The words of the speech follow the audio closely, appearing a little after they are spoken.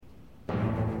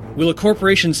Will a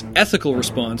corporation's ethical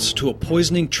response to a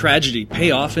poisoning tragedy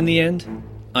pay off in the end?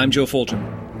 I'm Joe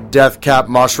Fulton. Death cap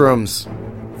mushrooms.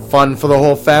 Fun for the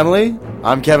whole family?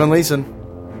 I'm Kevin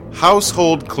Leeson.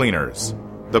 Household cleaners.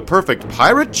 The perfect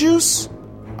pirate juice?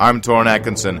 I'm Toren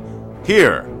Atkinson,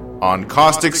 here on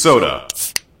Caustic Soda.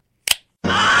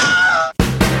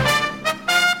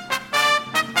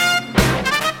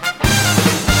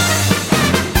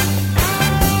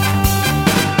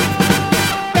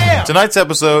 Tonight's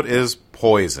episode is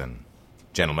poison,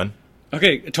 gentlemen.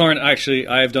 Okay, Toren, actually,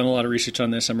 I've done a lot of research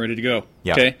on this. I'm ready to go.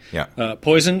 Yeah, okay? yeah.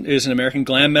 Poison is an American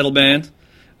glam metal band.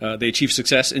 They achieved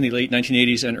success in the late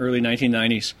 1980s and early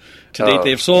 1990s. To date,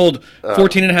 they have sold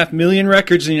 14.5 million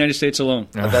records in the United States alone.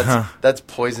 That's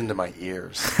poison to my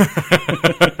ears.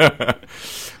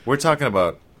 We're talking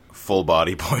about full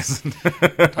body poison.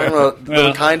 Talking about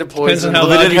the kind of poison. Depends on how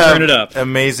loud you turn it up.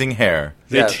 Amazing hair.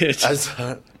 They did. That's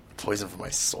poison for my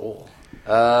soul.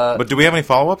 But do we have any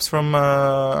follow-ups from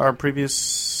our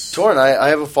previous... Toren, I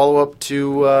have a follow-up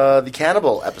to the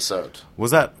Cannibal episode.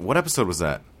 What episode was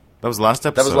that? That was last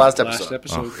episode? That was last episode.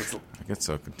 Oh, I get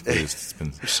so confused. It's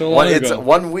been so long ago. It's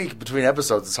 1 week between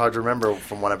episodes. It's hard to remember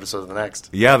from one episode to the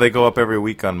next. Yeah, they go up every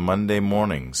week on Monday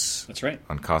mornings. That's right.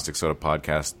 On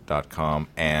causticsodapodcast.com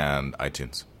and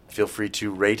iTunes. Feel free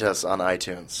to rate us on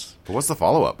iTunes. But what's the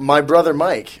follow-up? My brother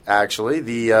Mike,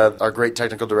 actually, our great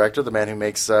technical director, the man who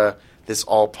makes this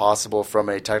all possible from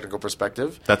a technical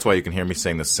perspective. That's why you can hear me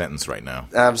saying this sentence right now.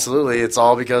 Absolutely. It's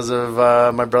all because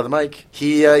of my brother Mike.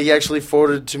 He actually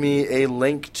forwarded to me a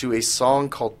link to a song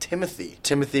called Timothy.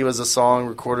 Timothy was a song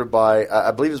recorded by,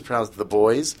 I believe it's pronounced The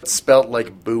Boys. It's spelt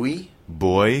like buoy.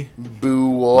 Boy?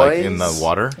 Buoys. Like in the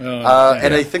water?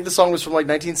 And I think the song was from like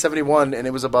 1971, and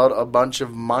it was about a bunch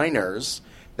of miners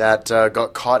that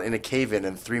got caught in a cave-in,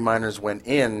 and 3 miners went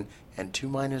in, and 2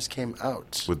 miners came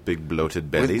out. With big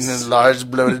bloated bellies? With large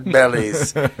bloated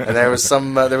bellies. And there was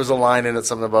a line in it,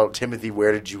 something about, Timothy,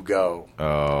 where did you go?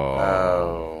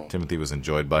 Oh. Timothy was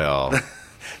enjoyed by all.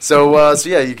 So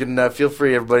yeah, you can feel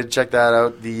free, everybody, to check that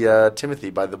out, the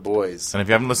Timothy by The Boys. And if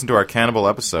you haven't listened to our Cannibal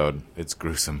episode, it's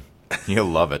gruesome. You'll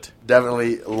love it.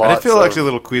 Definitely lots. And I feel actually a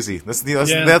little queasy. That's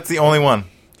the only one.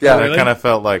 Yeah, that really? I kind of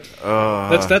felt like,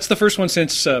 That's the first one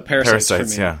since Parasites for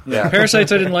me. Yeah.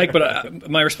 Parasites I didn't like, but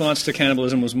my response to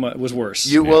Cannibalism was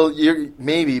worse. Well,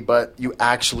 maybe, but you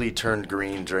actually turned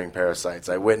green during Parasites.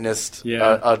 I witnessed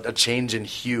a change in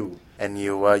hue, and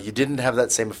you didn't have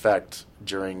that same effect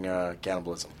during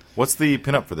Cannibalism. What's the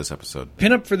pinup for this episode?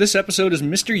 Pinup for this episode is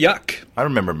Mr. Yuck. I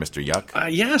remember Mr. Yuck.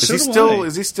 Yeah, Is so he do still? I.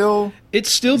 Is he still? It's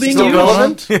still being Still used.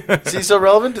 relevant? Is he still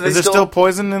relevant? Is there still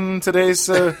poison in today's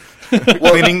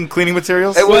cleaning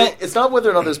materials? Well, it's not whether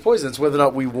or not there's poison; it's whether or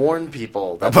not we warn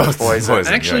people that there's poison.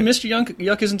 Actually, right. Mr.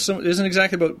 Yuck isn't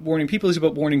exactly about warning people; it's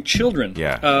about warning children.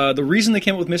 Yeah. The reason they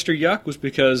came up with Mr. Yuck was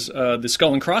because the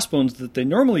skull and crossbones that they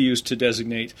normally use to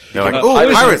designate. They're like,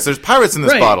 pirates! There's pirates in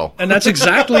this bottle. And that's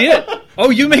exactly it. Oh,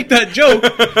 you make that joke,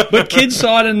 but kids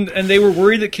saw it and they were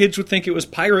worried that kids would think it was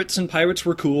pirates and pirates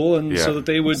were cool, and so that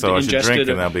they would so ingest I should drink it.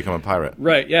 And they'll become a pirate.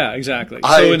 Right, yeah, exactly.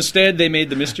 So instead they made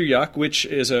the Mr. Yuck, which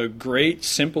is a great,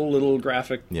 simple little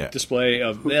graphic display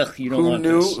of, you don't want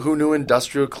this. Who knew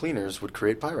industrial cleaners would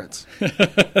create pirates?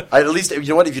 At least, you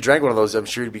know what, if you drank one of those, I'm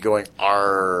sure you'd be going,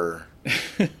 arr,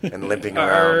 and limping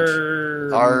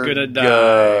around. I'm gonna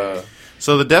die.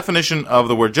 So the definition of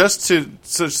the word,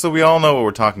 so we all know what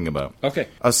we're talking about. Okay.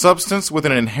 A substance with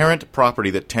an inherent property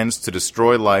that tends to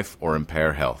destroy life or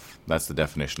impair health. That's the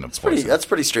definition of poison. That's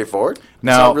pretty straightforward.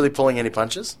 Now, it's not really pulling any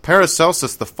punches.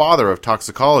 Paracelsus, the father of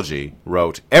toxicology,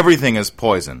 wrote, "Everything is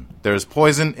poison. There is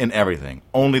poison in everything.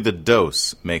 Only the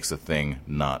dose makes a thing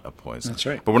not a poison." That's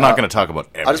right. But we're not going to talk about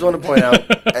everything. I just want to point out,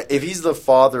 if he's the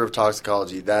father of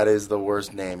toxicology, that is the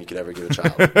worst name you could ever give a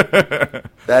child.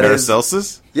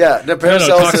 Paracelsus? Yeah, no,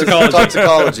 Paracelsus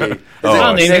toxicology.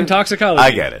 I'll name him toxicology.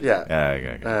 I get it. Yeah. I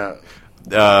get it.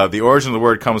 The origin of the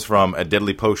word comes from a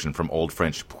deadly potion, from Old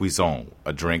French poison,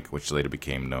 a drink which later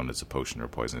became known as a potion or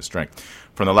poisonous drink.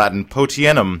 From the Latin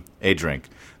potienum, a drink.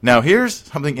 Now, here's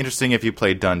something interesting if you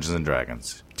play Dungeons &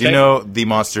 Dragons. Do you know the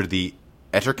monster, the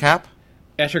Ettercap?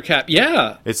 Ettercap,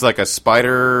 yeah. It's like a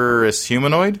spider-ish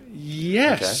humanoid.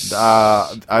 Yes.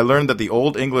 Okay. I learned that the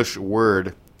Old English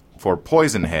word for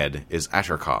poison head is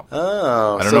Attercop.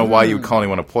 Oh. I don't know why you would call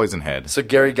anyone a poison head. So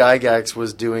Gary Gygax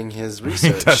was doing his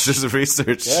research. He does his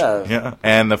research. Yeah.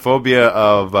 And the phobia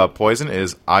of poison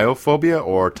is iophobia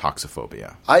or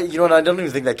toxophobia. You know what? I don't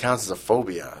even think that counts as a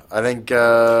phobia. I think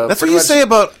that's what you say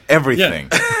about everything.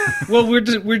 Yeah. Well,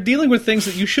 we're dealing with things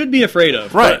that you should be afraid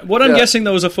of. Right. But what I'm guessing,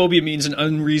 though, is a phobia means an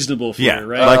unreasonable fear,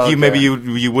 right? Like maybe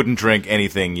you wouldn't drink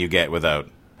anything you get without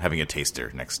having a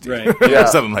taster next to you. Right. Yeah.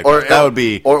 Something like Or- that. That would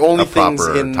be or only a things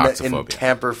proper in toxophobia.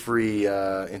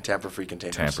 tamper-free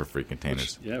containers. Tamper-free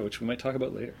containers. Yeah, which we might talk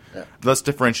about later. Let's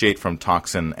differentiate from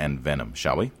toxin and venom,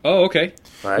 shall we? Oh, okay.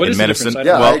 Right. What In is medicine- the difference?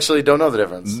 Yeah, Well- I actually don't know the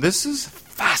difference. This is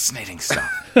fascinating stuff.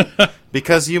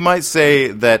 Because you might say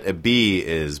that a bee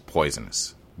is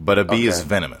poisonous, but a bee is Okay.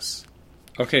 venomous.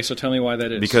 Okay, so tell me why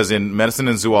that is. Because in medicine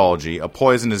and zoology, a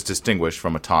poison is distinguished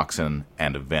from a toxin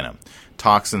and a venom.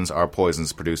 Toxins are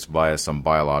poisons produced via some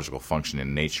biological function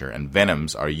in nature, and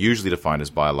venoms are usually defined as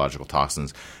biological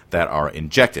toxins that are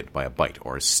injected by a bite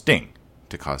or a sting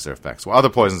to cause their effects. While other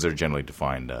poisons are generally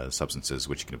defined as substances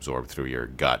which you can absorb through your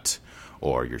gut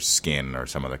or your skin or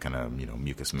some other kind of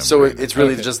mucous membrane. So it's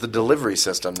really Okay. just the delivery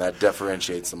system that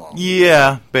differentiates them all.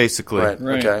 Yeah, basically. Right.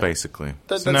 Right. Okay. Basically.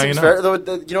 That So now seems you know. fair.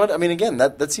 Though, you know what? I mean, again,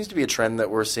 that seems to be a trend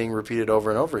that we're seeing repeated over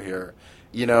and over here.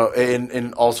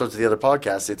 In all sorts of the other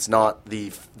podcasts, it's not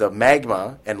the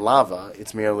magma and lava.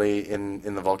 It's merely in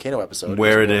the volcano episode.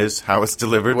 Where it's it merely is, how it's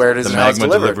delivered, where it is, the and how it's magma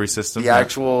delivered. delivery system. The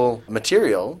actual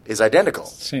material is identical.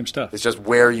 Same stuff. It's just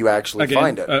where you actually Again,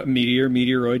 find it. meteor,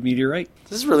 meteoroid, meteorite.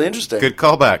 This is really interesting. Good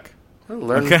callback. We're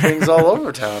learning Okay. things all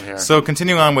over town here. So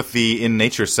continuing on with the in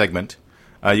nature segment,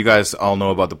 you guys all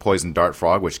know about the poison dart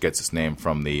frog, which gets its name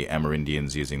from the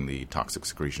Amerindians using the toxic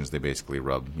secretions. They basically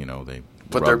rub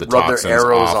Put rub their toxins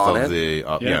arrows off on of it.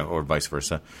 the Yeah. or vice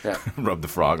versa. Yeah. Rub the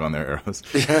frog on their arrows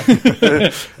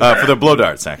for their blow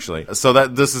darts. Actually, so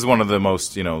this is one of the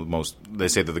most. They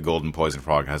say that the golden poison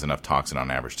frog has enough toxin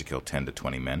on average to kill 10 to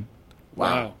 20 men.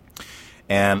 Wow.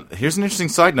 And here's an interesting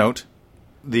side note.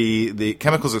 The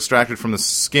chemicals extracted from the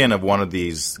skin of one of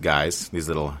these guys, these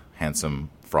little handsome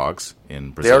frogs in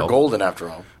They Brazil. are golden, after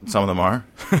all. Some of them are.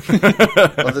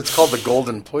 Well, it's called the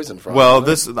golden poison frog. Well,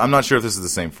 isn't I'm not sure if this is the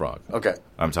same frog. it? Okay.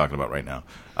 I'm talking about right now.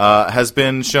 Has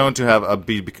been shown to have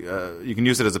you can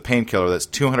use it as a painkiller that's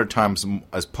 200 times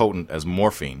as potent as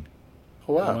morphine.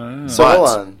 Oh, wow. Wow. So hold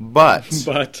on. But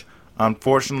But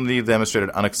unfortunately demonstrated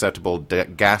unacceptable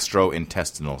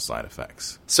gastrointestinal side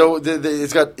effects. So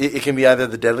it can be either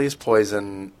the deadliest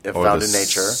poison if Or found the in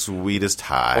nature, sweetest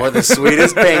high. or the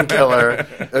sweetest painkiller.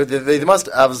 They must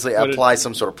obviously What apply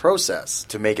some sort of process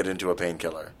to make it into a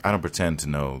painkiller. I don't pretend to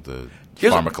know the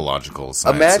Here's- pharmacological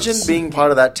sciences. Imagine being part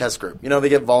of that test group. They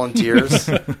get volunteers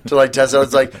to test out.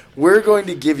 It's like, we're going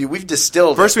to give you. We've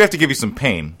distilled. First, it. we have to give you some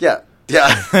pain, Yeah.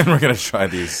 and we're going to try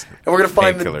these. And we're going to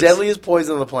find the painkillers. deadliest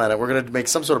poison on the planet. We're going to make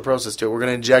some sort of process to it. We're going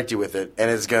to inject you with it, and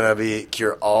it's going to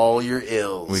cure all your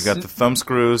ills. We got the thumb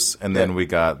screws, and then Yeah. we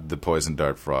got the poison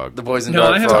dart frog. the poison no,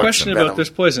 dart I have frog a question venom. about this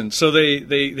poison. So they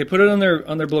put it on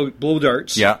their blow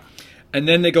darts. Yeah, And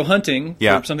then they go hunting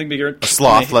Yeah. for something bigger. a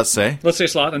sloth, And they- let's say. Let's say a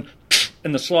sloth,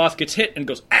 and the sloth gets hit and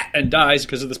goes and dies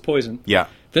because of this poison. Yeah,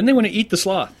 Then they want to eat the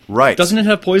sloth. Right. Doesn't it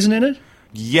have poison in it?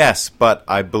 yes, but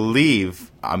I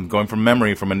believe I'm going from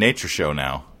memory from a nature show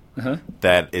now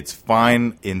that it's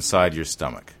fine inside your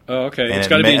stomach. Oh, okay. And, It's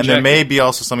got to be and injected. there may be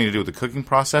also something to do with the cooking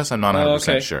process. I'm not 100% Oh,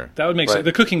 okay. sure. That would make Right. sense.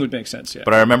 The cooking would make sense, yeah.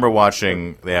 But I remember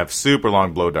watching. They have super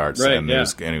long blow darts, Right, and yeah.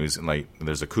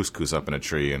 there's a couscous up in a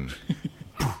tree, and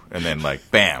and then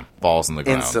balm, falls on the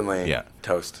ground Instantly Yeah,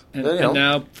 toast. and, You know. and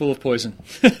now full of poison.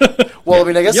 Well, I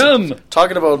mean, I guess Yum.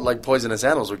 talking about poisonous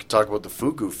animals, we could talk about the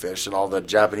fugu fish and all the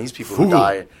Japanese people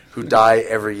who die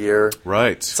every year.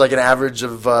 right. It's like an average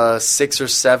of 6 or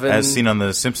 7. As seen on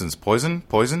The Simpsons,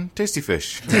 poison, tasty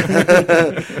fish.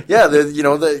 Yeah,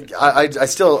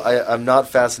 I'm not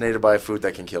fascinated by a food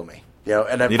that can kill me.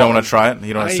 And You don't want to try it.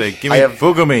 You don't want to say, "Give me I have-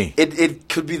 fugumi." It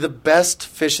could be the best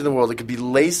fish in the world. It could be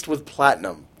laced with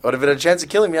platinum, but if it had a chance of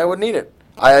killing me, I wouldn't eat it.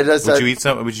 Would you eat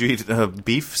some? Would you eat a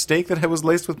beef steak that was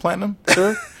laced with platinum,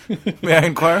 sir? May I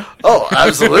inquire? Oh,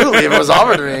 absolutely! If it was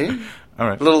offered to me, All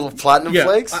right. little platinum Yeah,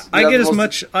 flakes. I get the as most-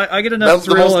 much. I get enough That's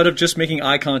the thrill most- out of just making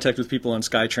eye contact with people on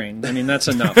SkyTrain. I mean, that's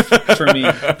enough for me.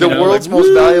 The world's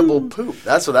most valuable poop.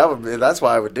 That's what that would be. That's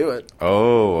why I would do it.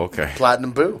 Oh, okay.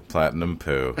 Platinum poo. Platinum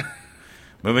poo.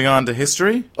 Moving on to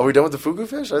history. Are we done with the fugu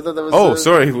fish? I thought that was. Oh,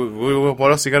 sorry.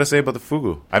 What else you got to say about the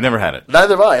fugu? I've never had it.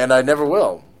 Neither have I, and I never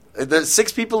will. There's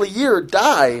 6 people a year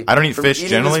die. I don't eat from fish eating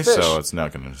generally, this fish. so it's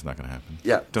not gonna happen.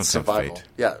 Yeah, Don't tempt survival. fate.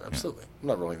 Yeah, absolutely. I'm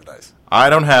not rolling the dice. I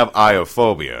don't have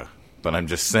iophobia, but I'm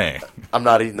just saying. I'm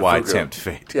not eating the Why fugu. tempt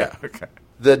fate? Yeah. Okay.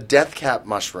 The death cap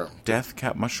mushroom. Death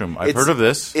cap mushroom. I've It's- heard of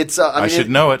this. it's, I should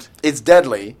know it. It's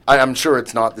deadly. I'm sure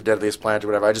it's not the deadliest plant or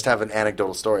whatever. I just have an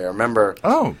anecdotal story. I remember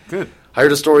Oh, good. I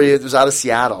heard a story. It was out of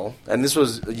Seattle, and this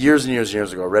was years and years and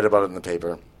years ago. I read about it in the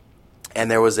paper. And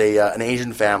there was an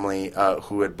Asian family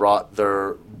who had brought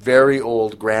their very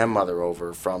old grandmother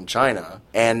over from China,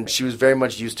 and she was very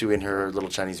much used to, in her little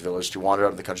Chinese village, to wander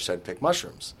out in the countryside and pick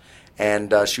mushrooms.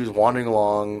 And she was wandering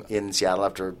along in Seattle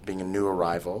after being a new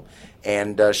arrival,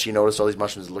 and she noticed all these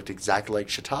mushrooms that looked exactly like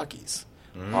shiitakes.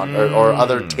 Or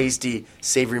other tasty,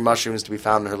 savory mushrooms to be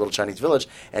found in her little Chinese village.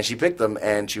 And she picked them,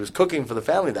 and she was cooking for the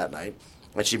family that night.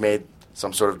 And she made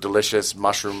some sort of delicious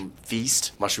mushroom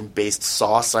feast, mushroom-based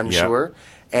sauce, I'm sure.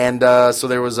 And so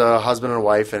there was a husband and a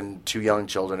wife and 2 young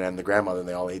children and the grandmother, and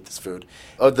they all ate this food.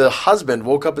 The husband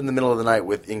woke up in the middle of the night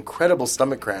with incredible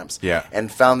stomach cramps and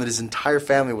found that his entire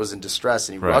family was in distress,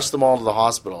 and he rushed them all to the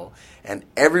hospital. And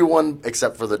everyone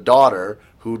except for the daughter,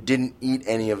 who didn't eat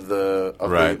any of the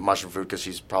mushroom food because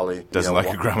she's probably... Doesn't like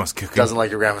your grandma's cooking. Doesn't like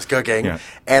your grandma's cooking. Yeah.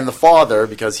 And the father,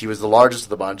 because he was the largest of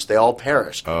the bunch, they all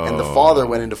perished. Oh. And the father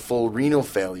went into full renal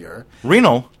failure.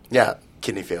 Renal? Yeah.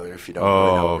 Kidney failure, if you don't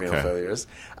really know what renal failure is.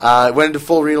 Went into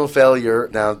full renal failure.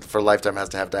 Now, for a lifetime, has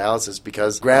to have dialysis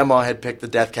because Grandma had picked the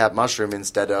death cap mushroom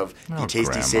instead of the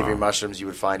tasty, savory mushrooms you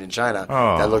would find in China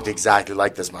that looked exactly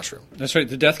like this mushroom. That's right.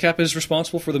 The death cap is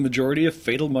responsible for the majority of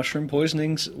fatal mushroom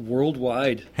poisonings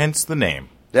worldwide. Hence the name.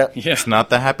 Yeah. It's not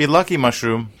the happy lucky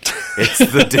mushroom. It's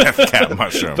the death cap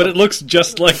mushroom. But it looks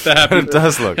just like the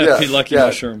happy, lucky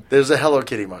mushroom. There's a Hello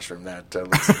Kitty mushroom that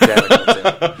looks identical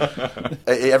to.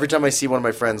 Every time I see one of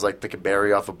my friends like pick a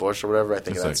berry off a bush or whatever, I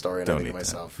think of that story and I think to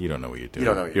myself. You don't know what you're doing.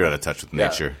 You're out of touch with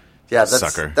nature. Yeah,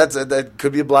 sucker. That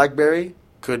could be a blackberry,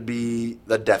 could be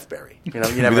the deathberry. You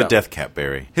never know. The death cap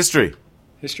berry. History.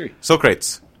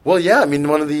 Socrates. Well, yeah, I mean,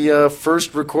 one of the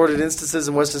first recorded instances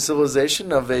in Western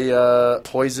civilization of a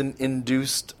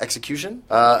poison-induced execution,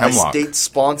 a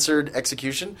state-sponsored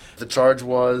execution. The charge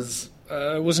was...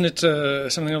 wasn't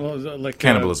it something like...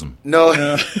 Cannibalism. No,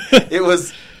 it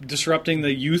was... Disrupting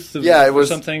the youth of it was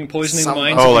something, poisoning the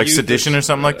minds of the youth. Oh, like youth sedition or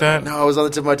something like that? No, it was on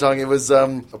the tip of my tongue. It was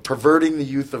perverting the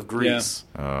youth of Greece.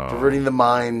 Yeah. Perverting the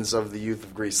minds of the youth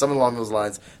of Greece. Something along those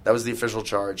lines. That was the official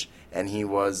charge. And he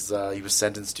was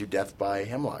sentenced to death by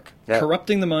hemlock. Yeah.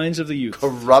 Corrupting the minds of the youth.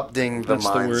 Corrupting the minds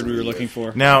That's the word of we were the looking youth.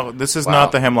 for. Now, this is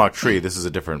not the hemlock tree. This is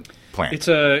a different plant.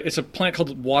 It's a plant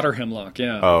called water hemlock,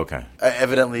 Oh, okay.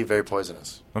 Evidently very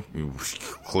poisonous.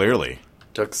 Clearly.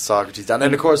 Took Socrates down.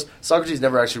 And, of course, Socrates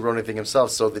never actually wrote anything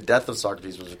himself, so the death of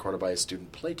Socrates was recorded by his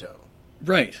student Plato.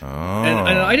 Right. Oh.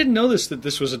 And I didn't know that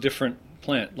this was a different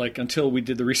plant, until we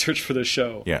did the research for this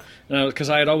show. Yeah. Because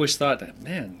I had always thought that,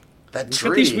 man...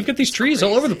 We've got these trees crazy.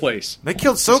 all over the place. They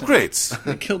killed Socrates.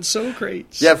 They killed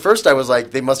Socrates. Yeah, at first I was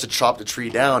like, they must have chopped a tree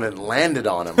down and landed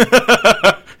on him.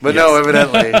 But no,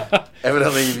 evidently,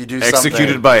 if you do something...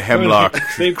 Executed by hemlock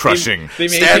crushing. They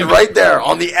Stand right there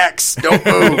on the X. Don't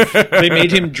move. They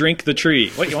made him drink the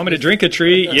tree. What, you want me to drink a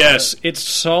tree? Yes, it's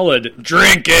solid.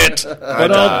 Drink it,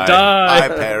 but I'll die. I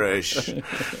perish.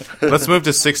 Let's move to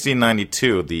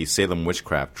 1692, the Salem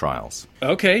witchcraft trials.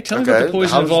 Okay, tell me about the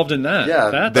poison involved in that.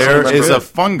 Yeah, there is a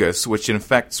fungus which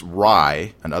infects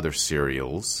rye and other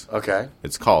cereals. Okay.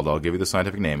 It's called, I'll give you the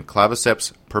scientific name,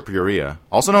 Claviceps purpurea,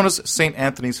 also known as St.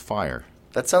 Anthony's fire.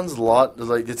 That sounds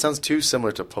it sounds too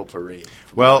similar to potpourri.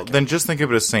 Well, then just think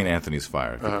of it as St. Anthony's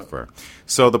fire, if you prefer.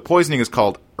 So the poisoning is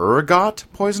called ergot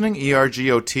poisoning,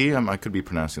 E-R-G-O-T. I could be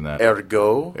pronouncing that.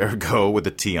 Ergo with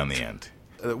a T on the end.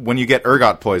 When you get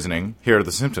ergot poisoning, here are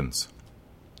the symptoms.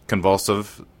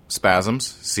 Convulsive spasms,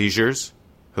 seizures,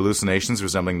 hallucinations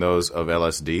resembling those of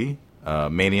LSD,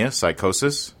 mania,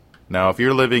 psychosis. Now, if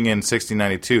you're living in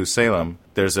 1692 Salem,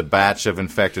 there's a batch of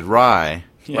infected rye.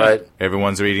 Yeah. Right.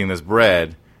 Everyone's eating this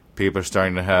bread. People are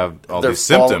starting to have all these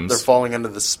symptoms. They're falling under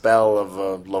the spell of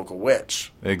a local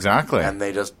witch. Exactly. And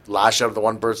they just lash out at the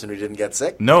one person who didn't get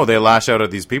sick? No, they lash out at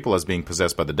these people as being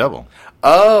possessed by the devil.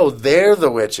 Oh, they're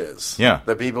the witches. Yeah.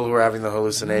 The people who are having the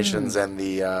hallucinations and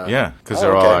the... Yeah, because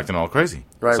they're all acting all crazy.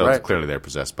 Right, so clearly they're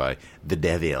possessed by the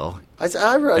devil.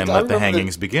 And let the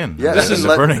hangings begin. Yeah, and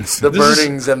the burnings. The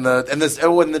burnings and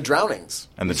the drownings.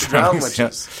 And the drownings.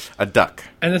 Yes. A duck.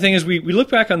 And the thing is, we look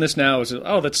back on this now as,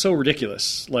 that's so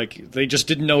ridiculous. Like, they just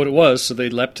didn't know what it was, so they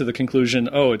leapt to the conclusion,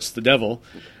 it's the devil.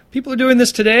 People are doing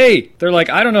this today. They're like,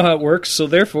 I don't know how it works, so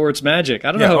therefore it's magic.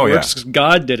 I don't know how it works because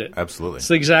God did it. Absolutely. It's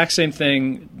the exact same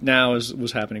thing now as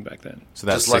was happening back then. So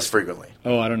that's just less frequently.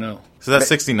 Oh, I don't know. So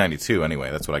that's 1692 anyway.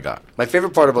 That's what I got. My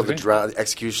favorite part about the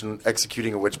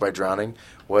executing a witch by drowning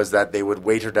was that they would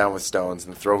weight her down with stones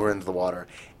and throw her into the water.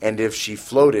 And if she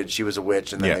floated, she was a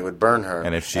witch, and then they would burn her.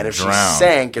 And if she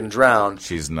sank and drowned,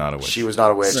 she's not a witch. She was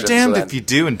not a witch. Right. Damned if you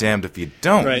do and damned if you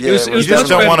don't. Right. Yeah, you just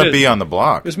don't want to be on the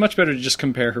block. It was much better to just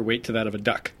compare her weight to that of a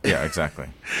duck. Yeah, exactly.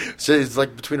 So it's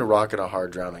like between a rock and a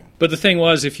hard drowning. But the thing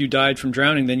was, if you died from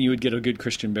drowning, then you would get a good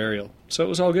Christian burial. So it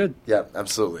was all good. Yeah,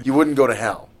 absolutely. You wouldn't go to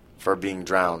hell for being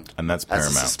drowned. And that's as a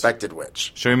paramount. suspected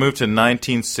witch. Shall we move to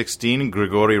 1916,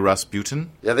 Grigory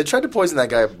Rasputin? Yeah, they tried to poison that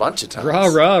guy a bunch of times.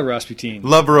 Rah, Rasputin.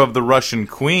 Lover of the Russian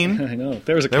queen. I know.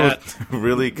 There was a cat.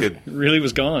 Really could... Really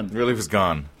was gone. Really was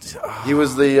gone. He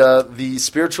was the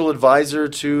spiritual advisor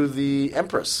to the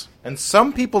Empress. And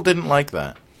some people didn't like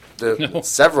that.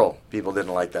 Several people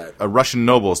didn't like that. Russian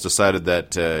nobles decided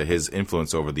that his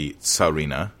influence over the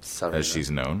Tsarina, as she's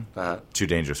known, too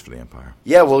dangerous for the empire.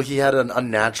 Yeah, well, he had an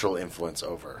unnatural influence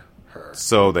over her.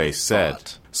 So they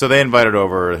said. So they invited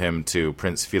over him to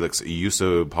Prince Felix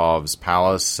Yusupov's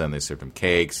palace, and they served him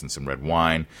cakes and some red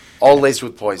wine. All laced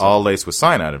with poison. All laced with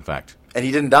cyanide, in fact. And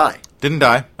he didn't die. Didn't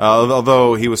die,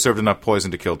 although he was served enough poison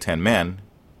to kill 10 men.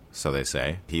 So they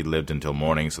say. He lived until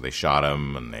morning, so they shot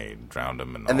him, and they drowned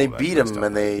him, and they all that beat kind of him, stuff.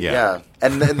 and they, Yeah.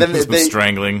 And then they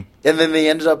strangling. And then they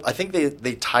ended up, I think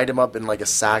they tied him up in like a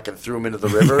sack and threw him into the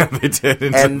river. They did.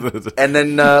 And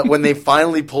then when they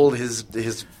finally pulled his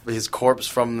corpse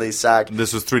from the sack.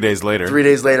 This was 3 days later. 3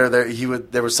 days later,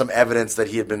 there was some evidence that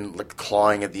he had been like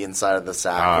clawing at the inside of the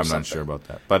sack. I'm not sure about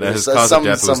that. But his cause of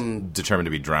death was determined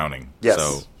to be drowning. Yes.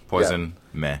 So poison,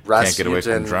 meh. Rasputin Can't get away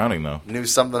from drowning, though. Knew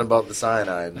something about the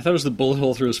cyanide. I thought it was the bullet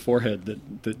hole through his forehead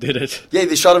that did it. Yeah,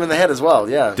 they shot him in the head as well,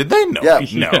 yeah. Did they? No. Yeah.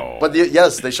 No. But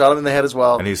yes, they shot him in the head as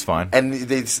well. And he's fine. And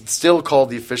they still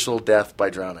called the official death by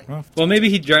drowning. Well, maybe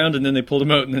he drowned and then they pulled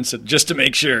him out and then said, just to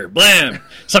make sure, blam!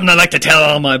 Something I like to tell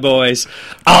all my boys.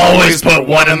 Always put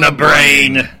one in the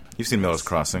brain! You've seen Miller's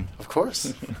Crossing. Of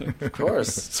course. Of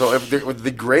course. So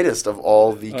the greatest of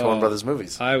all the Coen Brothers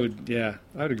movies. I would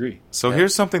agree. So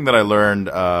here's something that I learned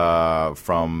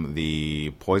from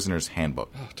the Poisoner's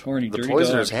Handbook. Oh, Toren, The dirty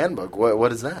Poisoner's dog. Handbook.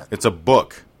 What is that? It's a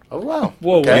book. Oh, wow.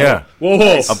 Whoa, Okay. Yeah.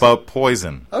 Whoa. About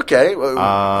poison. Okay. Who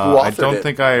I authored don't it?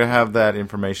 think I have that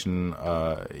information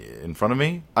in front of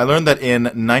me. I learned that in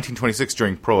 1926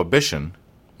 during Prohibition,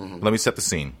 let me set the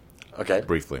scene. Okay.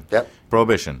 Briefly. Yep.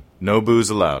 Prohibition. No booze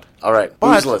allowed. All right.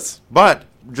 But, Boozeless. but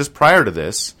just prior to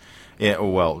this, in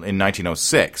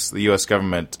 1906, the U.S.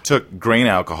 government took grain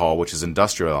alcohol, which is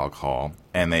industrial alcohol,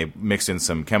 and they mixed in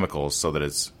some chemicals so that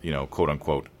it's,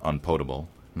 quote-unquote, unpotable,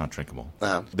 not drinkable.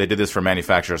 Uh-huh. They did this for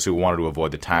manufacturers who wanted to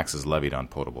avoid the taxes levied on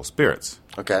potable spirits.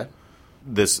 Okay.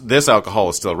 This alcohol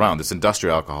is still around. This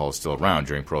industrial alcohol is still around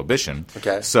during Prohibition.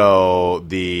 Okay. So what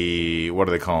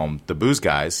do they call them? The booze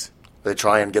guys. They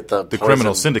try and get the poison,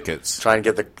 Criminal syndicates. Try and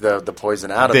get the poison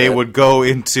out of it. They would go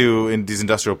in these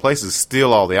industrial places,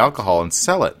 steal all the alcohol, and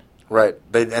sell it. Right.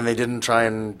 They didn't try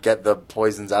and get the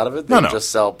poisons out of it? They No. just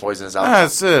sell poisonous alcohol.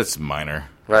 It's minor.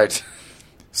 Right.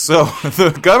 So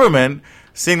the government,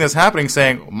 seeing this happening,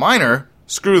 saying, minor,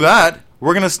 screw that.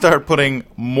 We're going to start putting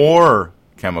more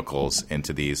chemicals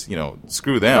into these.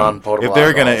 Screw them. Non-potable If they're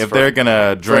alcohols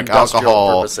gonna drink industrial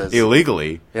alcohol purposes.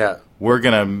 illegally, Yeah. we're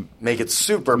gonna Make it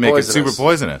super make poisonous. it super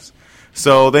poisonous.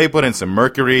 So they put in some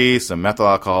mercury, some methyl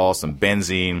alcohol, some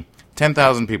benzene.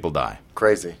 10,000 people die.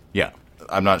 Crazy. Yeah.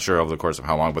 I'm not sure over the course of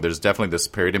how long, but there's definitely this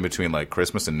period in between like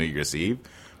Christmas and New Year's Eve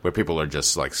where people are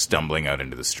just like stumbling out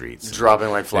into the streets. Dropping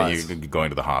like And flies. you're going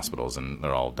to the hospitals and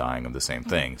they're all dying of the same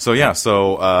thing. So yeah,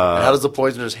 How does the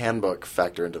Poisoner's Handbook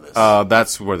factor into this?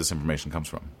 that's where this information comes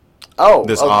from.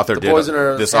 This author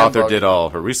did all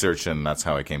her research, and that's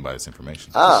how I came by this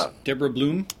information. Deborah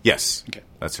Bloom? Yes. Okay.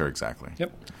 That's her exactly.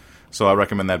 Yep. So I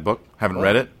recommend that book. Haven't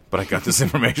read it, but I got this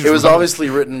information. It was from her.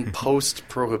 obviously written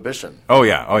post-prohibition. Oh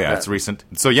yeah, it's recent.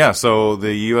 So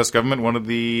the U.S. government, one of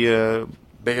the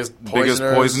Biggest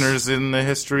poisoners in the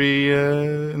history.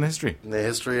 in the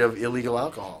history of illegal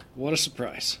alcohol. What a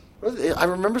surprise. I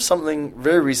remember something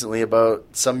very recently about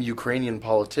some Ukrainian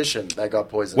politician that got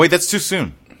poisoned. Wait, that's too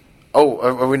soon. Oh,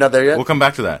 are we not there yet? We'll come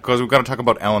back to that because we've got to talk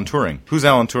about Alan Turing. Who's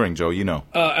Alan Turing, Joe? You know.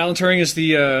 Alan Turing is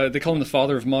they call him the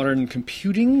father of modern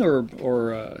computing, or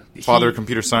father of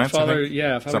computer science. Father, I think?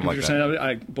 yeah, father Something of computer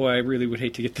science. I really would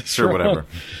hate to get this Sure, wrong. whatever.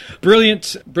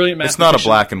 Brilliant mathematician. It's not a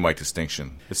black and white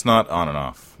distinction. It's not on and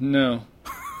off. No.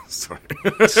 Sorry.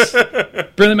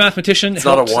 Brilliant mathematician. It's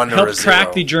not a one or a helped crack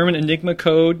zero. the German Enigma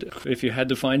code. If you had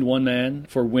to find one man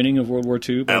for winning of World War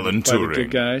II, Alan by the Turing.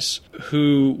 good guys,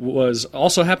 who was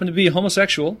also happened to be a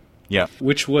homosexual. Yeah.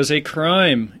 Which was a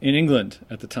crime in England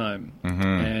at the time. Mm-hmm.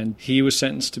 And he was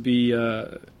sentenced to be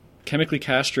chemically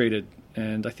castrated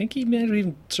and I think he may have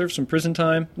even served some prison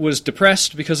time, was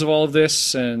depressed because of all of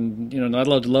this, and not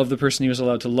allowed to love the person he was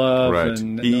allowed to love. Right.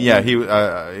 He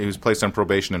was placed on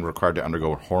probation and required to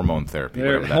undergo hormone therapy.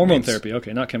 Hormone therapy,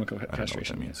 okay, not chemical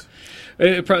castration. I don't know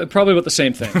what that means. Probably about the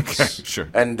same thing. Okay, sure.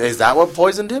 And is that what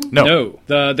poisoned him? No.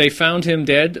 They found him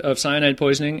dead of cyanide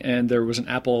poisoning, and there was an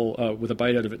apple with a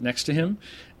bite out of it next to him.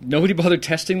 Nobody bothered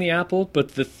testing the apple,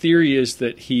 but the theory is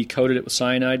that he coated it with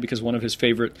cyanide because one of his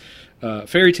favorite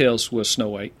fairy tales was Snow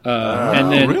White,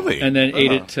 and then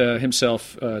ate it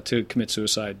himself to commit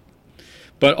suicide.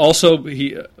 But also,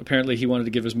 he wanted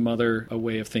to give his mother a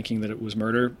way of thinking that it was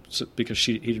murder because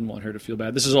he didn't want her to feel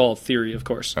bad. This is all theory, of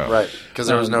course. Oh. Right, because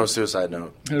there was no suicide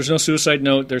note. There's no suicide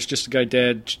note. There's just a guy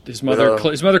dead. His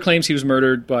mother claims he was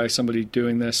murdered by somebody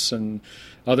doing this, and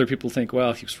other people think,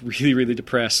 well, he was really, really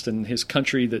depressed, and his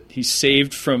country that he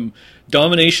saved from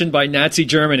domination by Nazi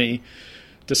Germany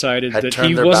decided that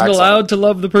he wasn't allowed to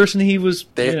love the person he was.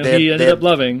 He ended up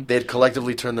loving. They had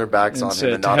collectively turned their backs on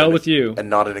him, and to hell with you, and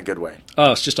not in a good way.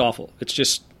 Oh, it's just awful. It's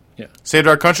just saved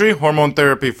our country. Hormone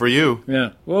therapy for you.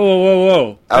 Yeah.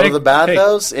 Whoa. Out of the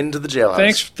bathhouse into the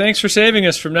jailhouse. Thanks for saving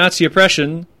us from Nazi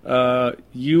oppression.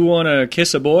 You want to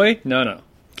kiss a boy? No.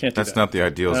 Can't do That's not the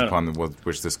ideals upon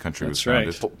which this country was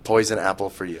founded. Poison apple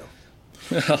for you.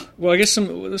 Well, I guess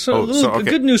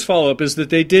good news follow-up is that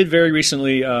they did very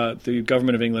recently, the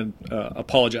government of England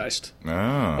apologized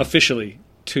officially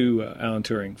to Alan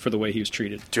Turing for the way he was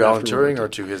treated. To Alan Turing or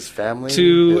to his family?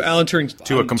 Alan Turing.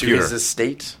 To a computer. To his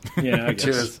estate? Yeah, I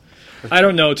guess. I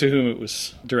don't know to whom it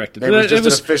was directed. It was just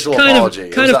an official apology.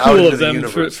 Kind of cool of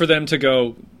them for them to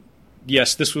go,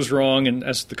 yes, this was wrong, and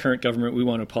as the current government, we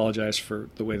want to apologize for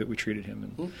the way that we treated him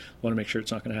and want to make sure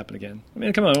it's not going to happen again. I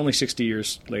mean, come on, only 60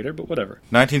 years later, but whatever.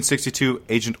 1962,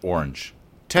 Agent Orange.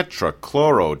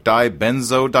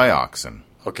 Tetrachlorodibenzoedioxin.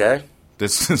 Okay.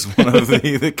 This is one of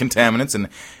the contaminants in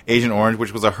Agent Orange,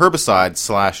 which was a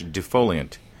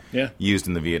herbicide/defoliant used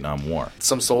in the Vietnam War.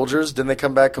 Some soldiers, didn't they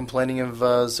come back complaining of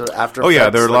sort of after effects? Oh, yeah,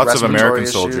 there were lots of American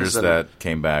soldiers that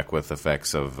came back with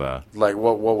effects of... like,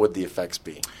 what would the effects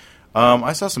be?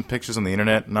 I saw some pictures on the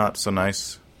internet, not so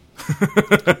nice.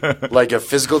 Like a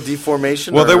physical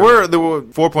deformation? Well, there were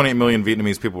 4.8 million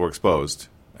Vietnamese people were exposed,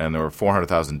 and there were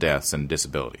 400,000 deaths and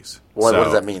disabilities. What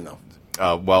does that mean, though?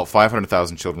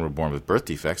 500,000 children were born with birth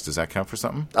defects. Does that count for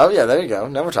something? Oh, yeah, there you go.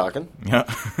 Now we're talking. Yeah.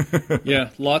 Yeah,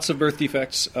 lots of birth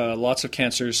defects, lots of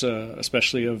cancers,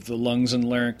 especially of the lungs and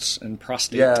larynx and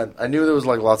prostate. Yeah, I knew there was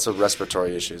like lots of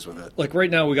respiratory issues with it. Like right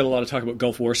now we got a lot of talk about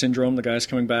Gulf War syndrome, the guys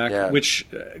coming back, which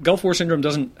Gulf War syndrome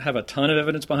doesn't have a ton of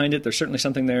evidence behind it. There's certainly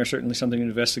something there, certainly something to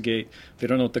investigate. They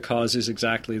don't know what the cause is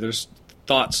exactly. There's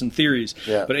thoughts and theories.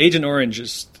 Yeah. But Agent Orange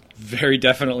is very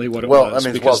definitely what it was. I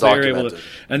mean, because it's well documented.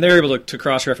 They're able to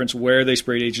cross-reference where they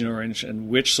sprayed Agent Orange and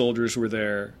which soldiers were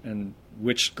there and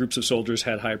which groups of soldiers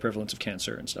had higher prevalence of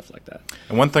cancer and stuff like that.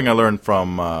 And one thing I learned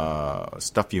from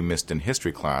Stuff You Missed in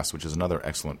History Class, which is another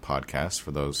excellent podcast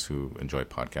for those who enjoy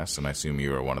podcasts, and I assume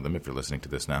you are one of them if you're listening to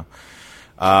this now,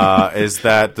 is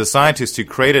that the scientist who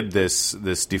created this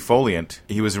defoliant,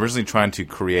 he was originally trying to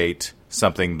create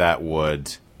something that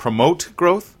would promote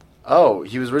growth. Oh,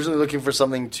 he was originally looking for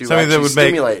something that would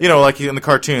stimulate. Make, like in the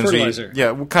cartoons. Fertilizer.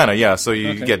 Kind of, yeah. So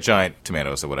you get giant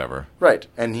tomatoes or whatever. Right,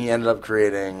 and he ended up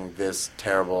creating this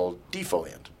terrible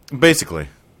defoliant. Basically.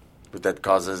 That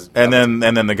causes... And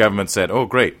then the government said, oh,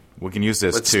 great, we can use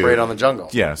this Let's spray it on the jungle.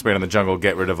 Yeah, spray it on the jungle,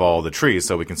 get rid of all the trees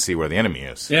so we can see where the enemy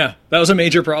is. Yeah, that was a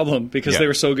major problem because they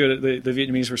were so good at... The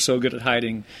Vietnamese were so good at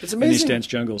hiding in these dense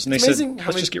jungles. And they said,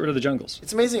 let's just get rid of the jungles.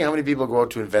 It's amazing how many people go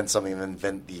out to invent something and then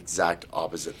invent the exact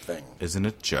opposite thing. Isn't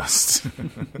it just?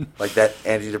 Like that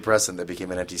antidepressant that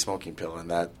became an anti-smoking pill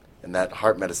and that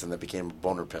heart medicine that became a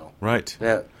boner pill. Right.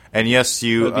 Yeah. And yes,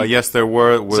 there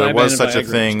was such a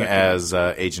thing as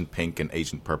Agent Pink and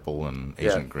Agent Purple and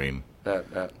Agent Green.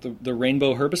 The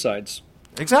rainbow herbicides.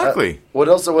 Exactly. What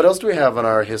else do we have on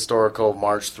our historical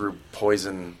march through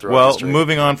poison throughout history? Well,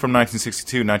 moving on from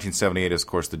 1962, 1978 is, of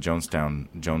course, the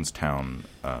Jonestown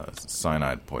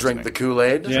cyanide poisoning. Drink the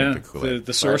Kool-Aid? Yeah, Drink the Kool-Aid.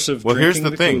 The source of here's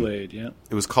drinking the thing. Kool-Aid. Yeah.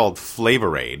 It was called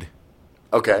Flavorade.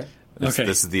 Okay.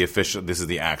 This is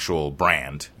the actual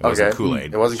brand. It wasn't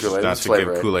Kool-Aid. It wasn't Kool-Aid. Not it was to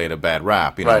Flavor give Kool-Aid a bad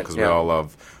rap, because we all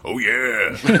love, oh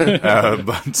yeah.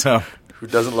 Who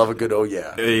doesn't love a good oh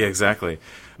yeah? Yeah, exactly.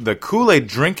 The Kool-Aid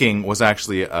drinking was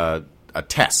actually a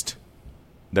test.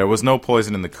 There was no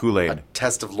poison in the Kool-Aid. A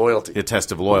test of loyalty. A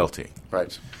test of loyalty.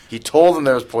 Right. He told them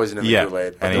there was poison in the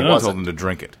Kool-Aid, but and he told them to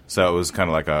drink it. So it was kind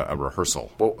of like a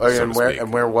rehearsal. Well, and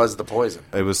where was the poison?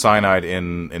 It was cyanide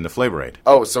in the Flavorade.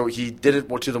 Oh, so he did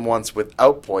it to them once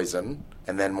without poison,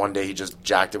 and then one day he just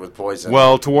jacked it with poison.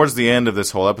 Well, towards the end of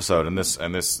this whole episode, and this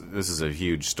is a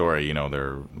huge story. You know,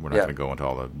 we're not going to go into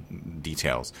all the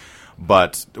details,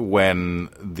 but when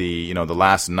the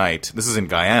last night, this is in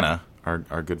Guyana.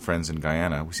 Our good friends in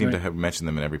Guyana. We seem to have mentioned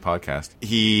them in every podcast.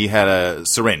 He had a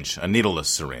syringe, a needleless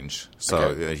syringe.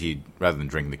 So he, rather than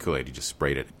drinking the Kool-Aid, he just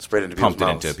sprayed it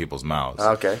into people's mouths.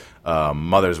 Okay.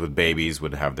 Mothers with babies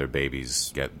would have their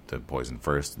babies get the poison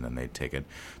first, and then they'd take it.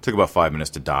 It took about 5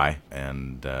 minutes to die,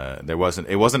 and it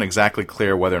wasn't exactly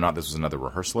clear whether or not this was another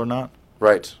rehearsal or not.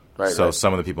 Right. So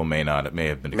some of the people may have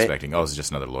been expecting, this is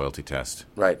just another loyalty test.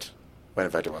 Right. When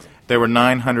in fact it wasn't. There were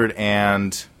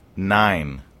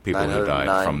 909 people who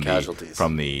died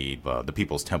from the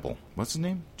People's Temple. What's his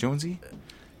name? Jonesy?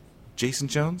 Jason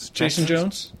Jones? Jason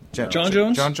Jones? John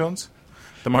Jones? John Jones?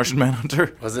 The Martian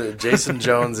Manhunter? Was it Jason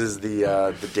Jones is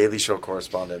the Daily Show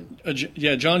correspondent?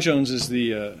 John Jones is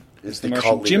the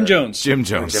Martian. Jim Jones. Jim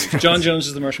Jones. John Jones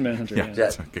is the Martian Manhunter.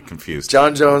 Yeah. I get confused.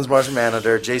 John Jones, Martian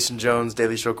Manhunter. Jason Jones,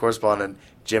 Daily Show correspondent.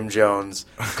 Jim Jones,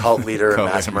 cult leader and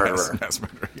mass murderer. Mass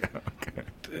murderer. Yeah. Okay.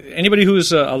 Anybody who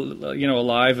is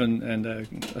alive and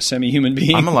a semi-human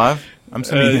being. I'm alive. I'm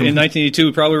semi-human. In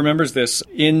 1982 probably remembers this.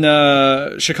 In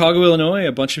Chicago, Illinois,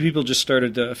 a bunch of people just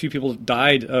started. A few people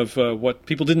died of what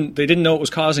people didn't know what was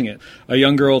causing it. A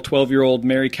young girl, 12-year-old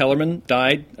Mary Kellerman,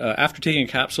 died after taking a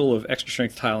capsule of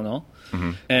extra-strength Tylenol.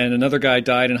 Mm-hmm. And another guy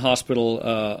died in hospital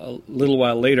a little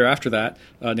while later after that,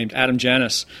 named Adam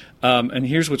Janis. And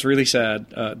here's what's really sad.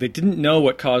 They didn't know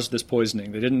what caused this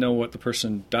poisoning. They didn't know what the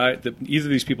person died, that either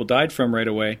of these people died from right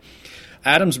away.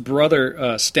 Adam's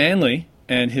brother, Stanley,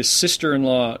 and his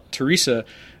sister-in-law, Teresa,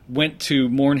 went to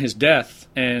mourn his death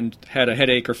and had a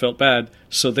headache or felt bad,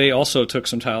 so they also took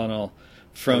some Tylenol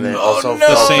from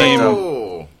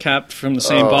the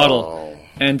same bottle,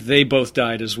 and they both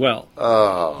died as well.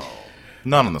 Oh.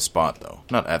 Not on the spot, though.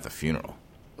 Not at the funeral.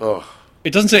 Oh.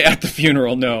 It doesn't say at the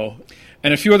funeral, no.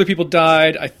 And a few other people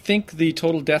died. I think the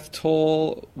total death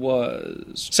toll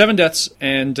was 7 deaths,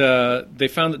 and they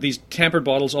found that these tampered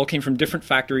bottles all came from different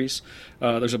factories.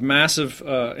 There's a massive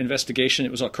investigation.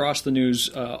 It was across the news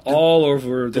all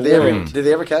over the world. Did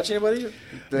they ever catch anybody?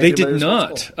 They did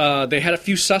not. They had a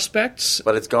few suspects.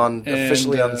 But it's gone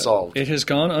officially unsolved. It has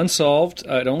gone unsolved.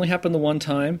 It only happened the one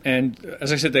time. And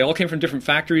as I said, they all came from different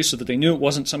factories so that they knew it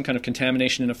wasn't some kind of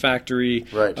contamination in a factory,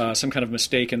 some kind of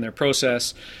mistake in their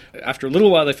process. After a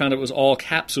little while, they found it was all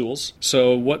capsules.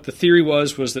 So what the theory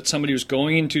was that somebody was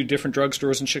going into different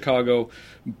drugstores in Chicago,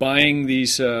 buying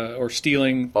these or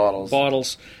stealing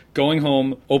bottles, going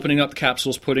home, opening up the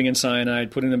capsules, putting in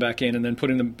cyanide, putting them back in, and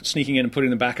then sneaking in and putting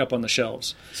them back up on the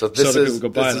shelves. So that people would go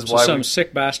buy them. So some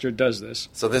sick bastard does this.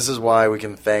 So this is why we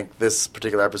can thank this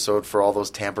particular episode for all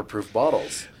those tamper-proof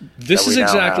bottles. This is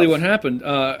exactly what happened.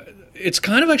 It's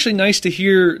kind of actually nice to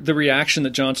hear the reaction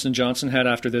that Johnson & Johnson had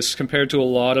after this compared to a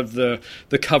lot of the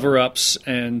cover-ups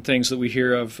and things that we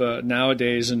hear of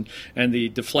nowadays and the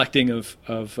deflecting of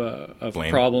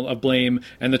blame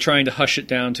and the trying to hush it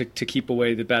down to keep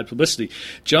away the bad publicity.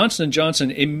 Johnson &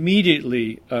 Johnson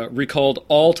immediately recalled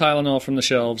all Tylenol from the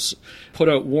shelves, put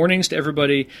out warnings to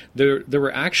everybody. There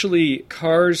were actually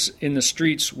cars in the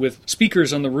streets with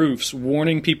speakers on the roofs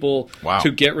warning people to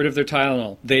get rid of their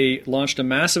Tylenol. They launched a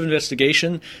massive investigation.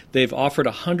 They've offered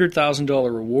a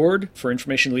 $100,000 reward for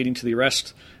information leading to the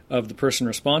arrest of the person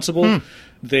responsible.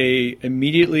 They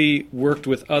immediately worked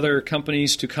with other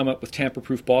companies to come up with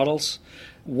tamper-proof bottles.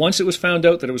 Once it was found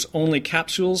out that it was only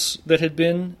capsules that had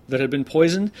been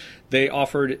poisoned, they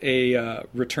offered a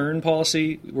return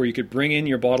policy where you could bring in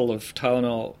your bottle of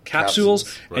Tylenol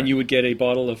capsules and you would get a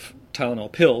bottle of Tylenol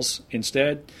pills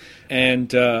instead. And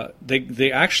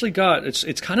they actually got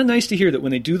it's kind of nice to hear that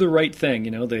when they do the right thing,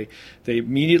 they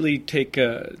immediately take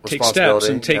steps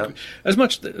and take as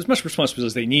much responsibility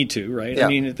as they need to, right? Yeah. I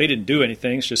mean, they didn't do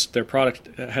anything; it's just their product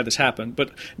had this happen.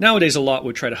 But nowadays, a lot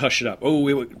would try to hush it up.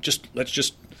 Let's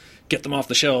just get them off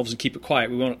the shelves and keep it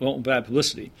quiet. We want bad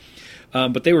publicity.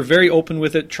 But they were very open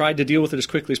with it, tried to deal with it as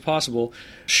quickly as possible.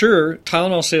 Sure,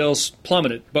 Tylenol sales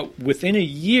plummeted, but within a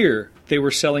year, they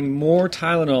were selling more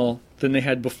Tylenol than they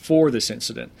had before this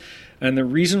incident. And the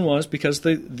reason was because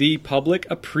the public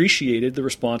appreciated the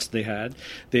response they had.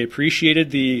 They appreciated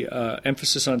the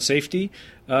emphasis on safety,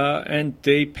 and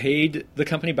they paid the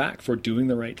company back for doing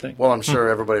the right thing. Well, I'm sure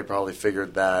everybody probably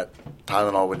figured that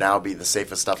Tylenol would now be the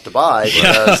safest stuff to buy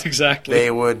because exactly.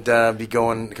 They would be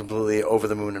going completely over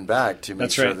the moon and back to make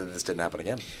sure that this didn't happen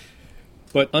again.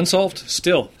 but unsolved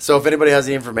still. So if anybody has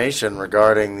the information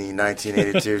regarding the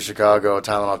 1982 Chicago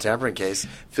Tylenol tampering case,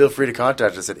 feel free to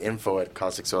contact us at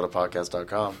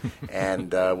info@causticsodapodcast.com,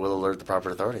 and we'll alert the proper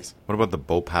authorities. What about the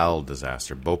Bhopal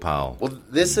disaster? Bhopal. Well,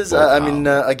 this is,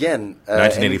 Bhopal. Again...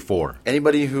 1984.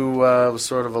 Anybody who was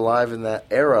sort of alive in that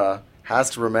era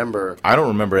has to remember... I don't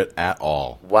remember it at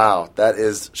all. Wow, that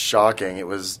is shocking. It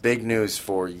was big news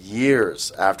for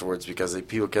years afterwards because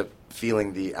people kept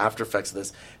feeling the after effects of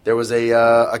this. There was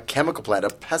a chemical plant, a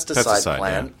pesticide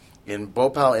plant in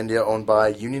Bhopal, India, owned by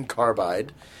Union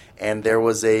Carbide, and there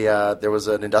was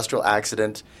an industrial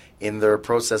accident in their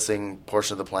processing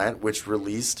portion of the plant, which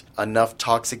released enough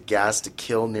toxic gas to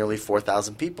kill nearly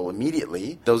 4,000 people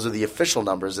immediately. Those are the official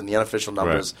numbers, and the unofficial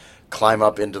numbers climb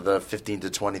up into the 15 to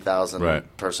 20,000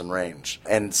 person range.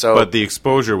 And so, but the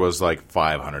exposure was like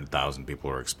 500,000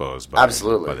 people were exposed by, by this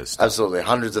stuff. Absolutely.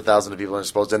 Hundreds of thousands of people are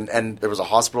exposed. And there was a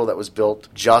hospital that was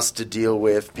built just to deal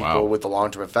with people with the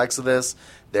long-term effects of this.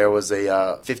 There was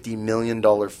a $50 million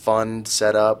fund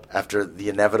set up after the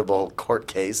inevitable court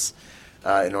case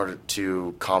in order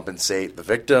to compensate the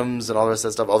victims and all the rest of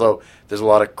that stuff. Although there's a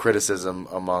lot of criticism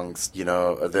amongst,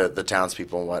 the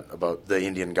townspeople and about the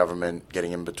Indian government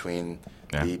getting in between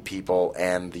the people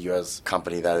and the U.S.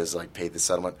 company that is paid the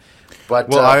settlement.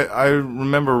 But I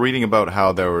remember reading about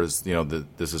how there was,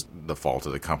 this is the fault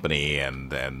of the company, and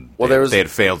they had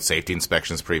failed safety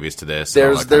inspections previous to this.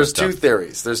 There's two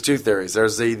theories. There's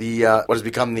the what has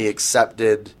become the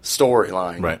accepted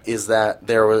storyline is that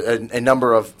there were a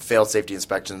number of failed safety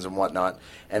inspections and whatnot.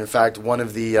 And in fact, one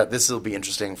of the this will be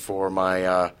interesting for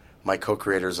my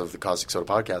co-creators of the Caustic Soda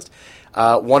podcast.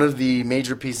 One of the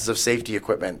major pieces of safety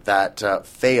equipment that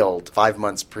failed 5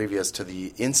 months previous to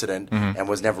the incident and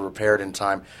was never repaired in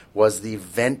time was the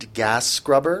vent gas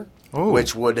scrubber,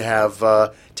 which would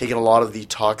have taken a lot of the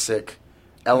toxic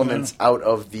elements out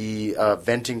of the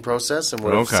venting process and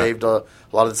would have saved a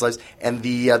lot of the lives. And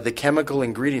the chemical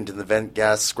ingredient in the vent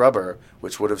gas scrubber,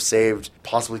 which would have saved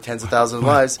possibly tens of thousands of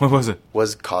lives, what was it?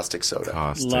 Was caustic soda.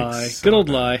 Lie. Good old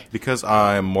lie. Because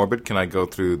I'm morbid, can I go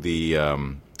through the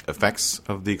effects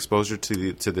of the exposure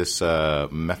to this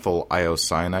methyl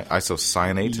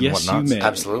isocyanate and whatnot? You may.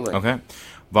 Absolutely. Okay.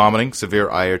 Vomiting, severe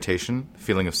eye irritation,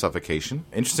 feeling of suffocation.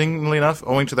 Interestingly enough,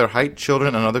 owing to their height,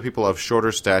 children and other people of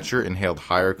shorter stature inhaled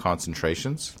higher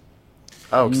concentrations.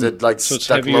 Oh, because it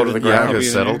stuck low to the ground. Yeah, it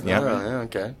settled.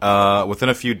 Okay. Within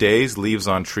a few days, leaves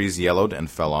on trees yellowed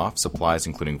and fell off. Supplies,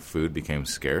 including food, became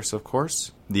scarce, of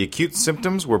course. The acute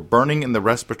symptoms were burning in the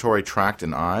respiratory tract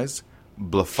and eyes,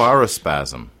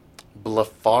 blepharospasm.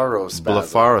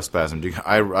 Blepharospasm.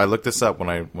 I looked this up when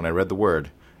I read the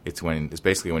word. It's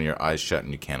basically when your eyes shut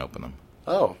and you can't open them.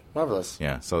 Oh, marvelous.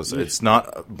 Yeah, so it's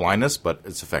not blindness, but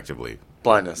it's effectively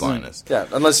blindness. Yeah,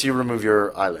 unless you remove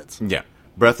your eyelids. Yeah.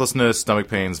 Breathlessness, stomach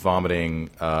pains, vomiting,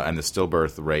 and the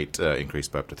stillbirth rate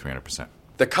increased by up to 300%.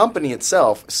 The company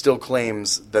itself still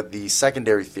claims that the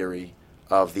secondary theory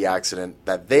of the accident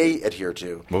that they adhere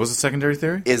to... What was the secondary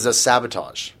theory? ...is a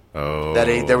sabotage. Oh. That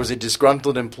there was a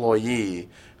disgruntled employee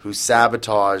who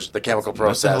sabotaged the chemical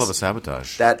process. That's a hell of a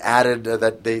sabotage. That added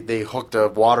that they hooked a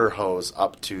water hose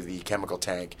up to the chemical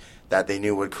tank that they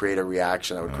knew would create a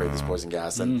reaction that would create this poison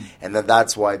gas, and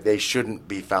that's why they shouldn't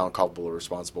be found culpable or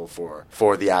responsible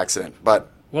for the accident.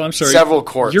 But I'm sorry. Several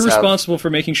courts. You're responsible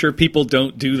for making sure people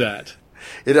don't do that.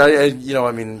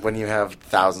 When you have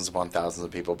thousands upon thousands of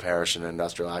people perish in an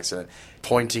industrial accident,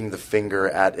 pointing the finger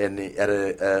at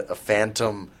a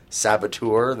phantom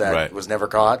saboteur that was never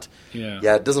caught.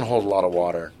 Yeah, it doesn't hold a lot of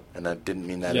water, and I didn't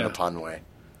mean that in a pun way.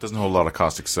 Doesn't hold a lot of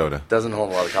caustic soda. Doesn't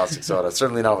hold a lot of caustic soda.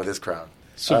 Certainly not with this crowd.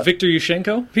 So Viktor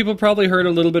Yushchenko, people probably heard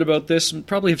a little bit about this,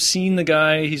 probably have seen the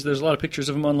guy. There's a lot of pictures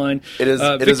of him online. It is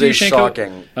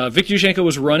shocking. Viktor Yushchenko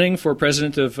was running for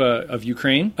president of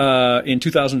Ukraine in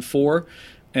 2004.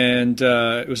 And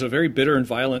it was a very bitter and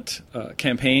violent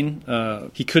campaign.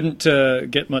 He couldn't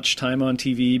get much time on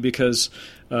TV because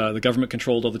the government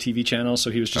controlled all the TV channels, so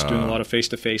he was just doing a lot of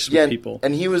face-to-face with people.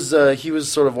 And he was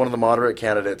sort of one of the moderate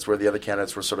candidates, where the other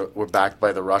candidates were backed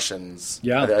by the Russians.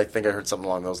 Yeah. I think I heard something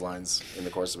along those lines in the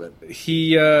course of it.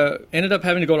 He ended up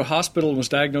having to go to hospital and was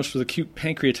diagnosed with acute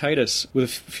pancreatitis with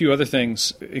a few other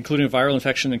things, including a viral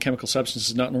infection and chemical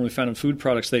substances not normally found in food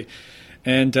products.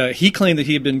 And he claimed that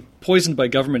he had been poisoned by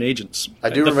government agents.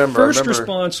 I do remember. The first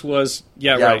response was,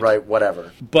 right,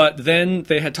 whatever. But then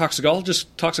they had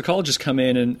toxicologists come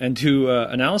in and do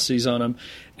analyses on him,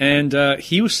 and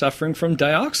he was suffering from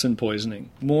dioxin poisoning.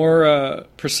 More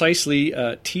precisely,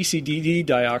 TCDD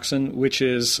dioxin, which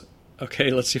is,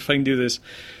 let's see if I can do this,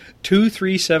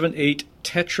 2,3,7,8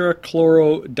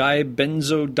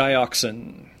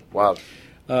 tetrachlorodibenzodioxin. Wow.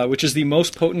 which is the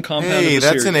most potent compound of Hey, the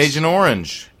that's series. an Agent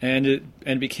Orange. And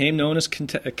it became known as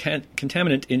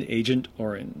contaminant in Agent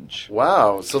Orange.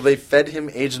 Wow. So they fed him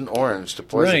Agent Orange to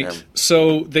poison him.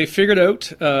 So they figured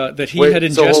out that he Wait, had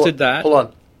so ingested that. Hold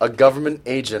on. A government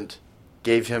agent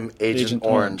gave him Agent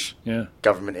Orange. Yeah.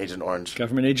 Government Agent Orange.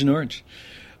 Government Agent Orange.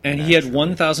 And he had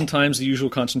 1,000 times the usual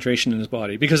concentration in his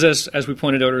body. Because as we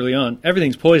pointed out early on,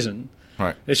 everything's poison.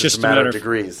 Right. It's Just just a matter of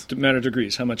degrees. matter of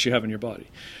degrees, how much you have in your body.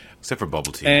 Except for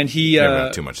bubble tea. And he Never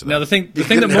have too much of that. now the thing that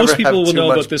Never most have people will too know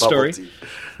much about this bubble story, tea.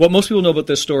 what most people know about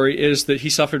this story is that he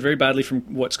suffered very badly from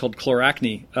what's called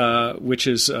chloracne, which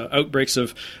is outbreaks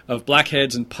of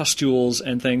blackheads and pustules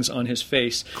and things on his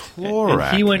face. Chloracne.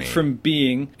 And he went from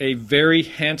being a very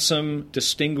handsome,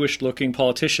 distinguished-looking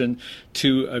politician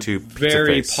to a To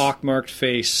very pizza face.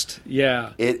 pockmarked-faced.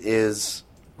 Yeah. It is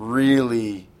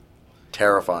really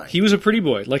terrifying. He was a pretty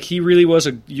boy. Like, he really was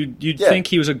you'd Yeah. think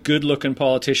he was a good-looking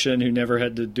politician who never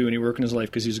had to do any work in his life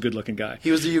because he's a good-looking guy.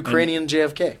 He was the Ukrainian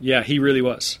JFK. Yeah, he really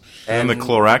was. And the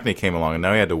chloracne came along, and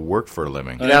now he had to work for a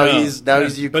living. Now I know. he's the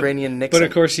But- Ukrainian Nixon. But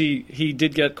of course, he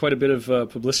did get quite a bit of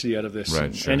publicity out of this. Right,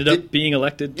 and sure. ended up being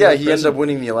elected. Yeah, he ended president. up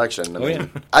winning the election. Yeah.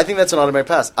 I think that's an automatic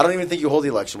pass. I don't even think you hold the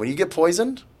election. When you get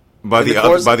poisoned By in the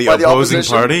course- opposing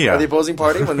opposition, party, yeah. by the opposing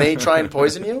party, when they try and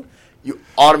poison you, you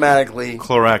automatically,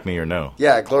 Chloracne or no.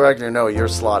 yeah, chloracne or no, you're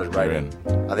slotted right You're in.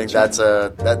 I think that's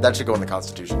that should go in the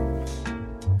Constitution.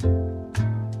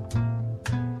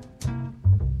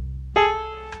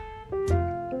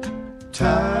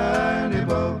 Tiny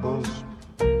bubbles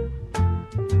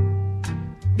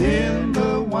in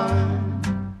the wine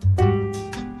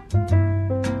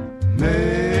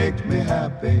make me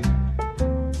happy,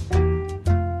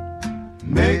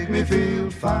 make me feel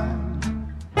fine.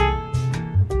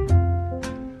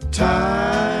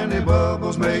 Tiny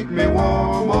bubbles make me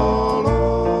warm all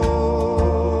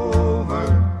over,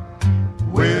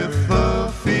 with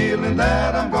the feeling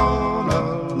that I'm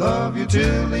gonna love you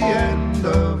till the end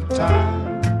of time.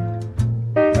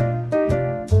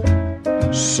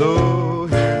 So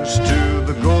here's to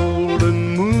the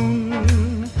golden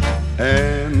moon,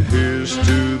 and here's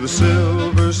to the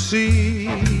silver sea,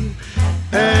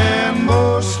 and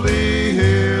mostly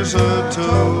here's a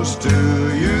toast to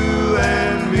you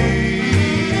and me.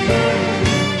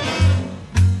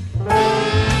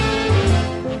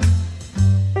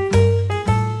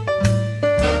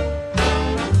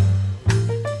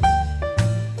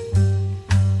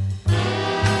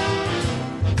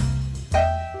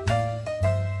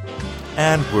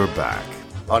 And we're back.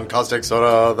 On Caustic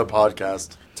Soda, the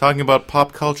podcast. Talking about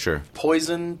pop culture.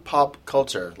 Poison pop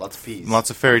culture. Lots of peas. Lots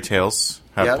of fairy tales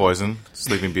have Yeah. poison,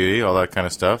 Sleeping Beauty, all that kind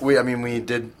of stuff. We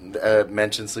did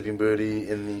mention Sleeping Booty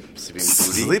in the Sleeping Booty.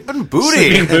 Sleeping Booty!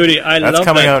 Sleeping Booty. I That's love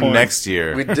coming that out porn. next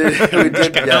year. We did,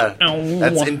 yeah.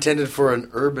 That's intended for an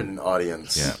urban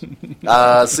audience.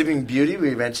 Yeah. Sleeping Beauty,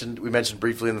 we mentioned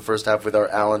briefly in the first half with our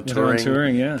Alan With Alan Turing,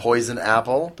 Turing, yeah. Poison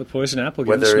Apple. The poison apple.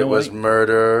 gave him Whether it Snow was White.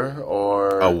 murder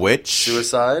or A witch?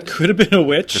 suicide. Could have been a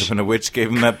witch. When a witch gave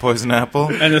him that poison apple.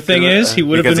 And the thing is, he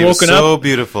would have Because been he was woken so up.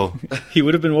 beautiful. He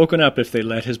would have been woken up if they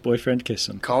let his boyfriend kiss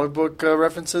him. Comic book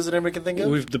references that anybody can think of?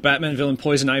 We've the Batman villain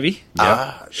Poison Ivy.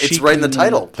 It's She right in the can-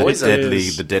 title. The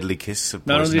Poison. deadly kiss of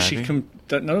Not poison only does she ivy.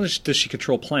 not only does she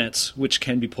control plants, which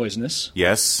can be poisonous,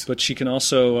 Yes. but she can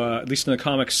also, at least in the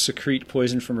comics, secrete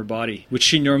poison from her body, which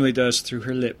she normally does through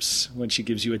her lips when she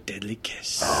gives you a deadly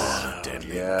kiss.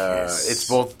 Deadly Yeah, kiss. it's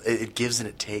both. It gives and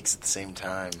it takes at the same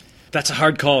time. That's a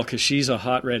hard call because she's a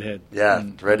hot redhead. Yeah,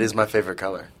 red is my favorite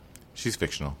color. She's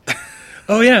fictional.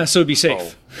 Oh yeah, so it'd be safe.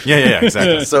 Oh. Yeah,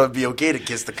 exactly. So it'd be okay to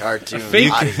kiss the cartoon.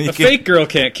 Fake, a fake girl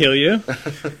can't kill you.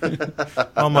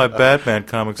 All my Batman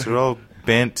comics are all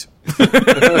bent.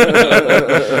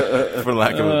 For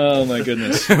lack of Oh my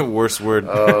goodness. a worse word.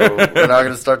 We're not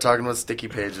going to start talking about sticky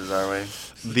pages, are we?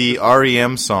 The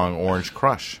REM song Orange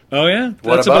Crush. Oh yeah,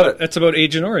 What that's about it? That's about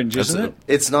Agent Orange, isn't That's it?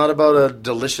 It's not about a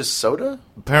delicious soda?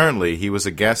 Apparently, he was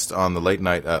a guest on the late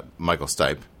night. Michael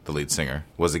Stipe, the lead singer,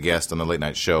 was a guest on the late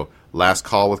night show Last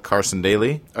Call with Carson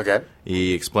Daly. Okay.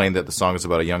 He explained that the song is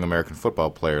about a young American football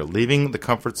player leaving the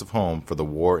comforts of home for the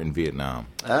war in Vietnam.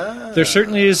 There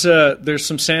certainly is. There's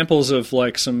some samples of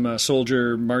like some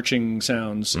soldier marching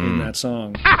sounds in that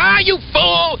song. Ha ha, you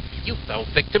fool! You fell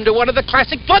victim to one of the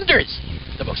classic blunders.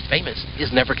 The most famous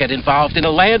is never get involved in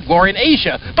a land war in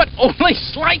Asia, but only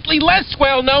slightly less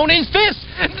well known is this: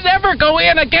 never go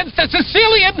in against a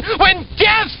Sicilian when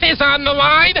death is on the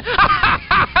line.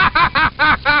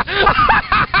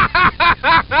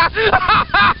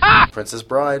 Princess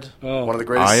Bride. Oh. One of the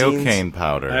greatest scenes. Iocane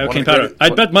powder. Iocane One of the powder. great-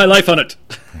 I'd bet my life on it.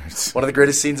 One of the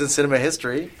greatest scenes in cinema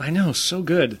history. I know, so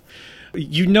good.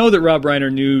 You know that Rob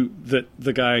Reiner knew that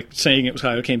the guy saying it was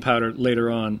iocane powder later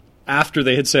on, after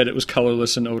they had said it was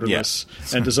colorless and odorless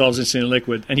and dissolves instantly in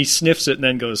liquid, and he sniffs it and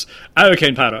then goes,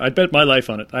 iocane powder, I'd bet my life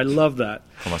on it. I love that.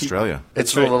 From Australia.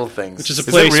 It's for little things. Which is a Is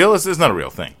place. it real? It's not a real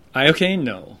thing. Iocane?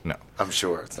 No. No. I'm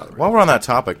sure it's not real. While we're on that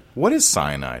topic, what is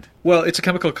cyanide? Well, it's a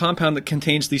chemical compound that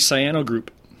contains the cyano group.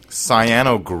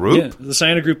 Cyano group? Yeah, the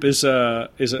cyano group is a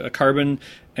carbon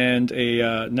and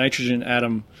a nitrogen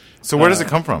atom. So where does it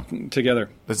come from?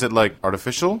 Together. Is it like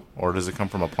artificial, or does it come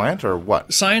from a plant, or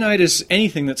what? Cyanide is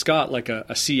anything that's got like a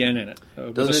CN in it.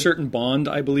 With a it- certain bond,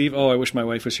 I believe. Oh, I wish my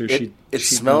wife was here. It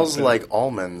smells like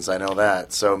almonds, I know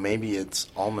that. So maybe it's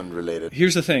almond related.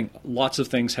 Here's the thing. Lots of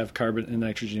things have carbon and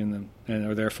nitrogen in them and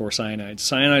are therefore cyanide.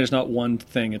 Cyanide is not one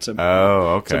thing. It's a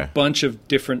Oh, It's a bunch of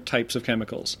different types of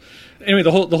chemicals. Anyway,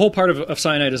 the whole part of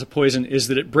cyanide as a poison is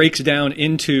that it breaks down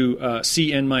into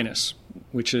Cn minus,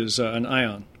 which is an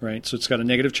ion, right? So it's got a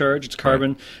negative charge, it's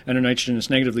carbon, and a nitrogen is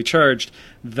negatively charged.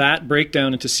 That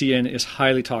breakdown into Cn is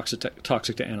highly toxic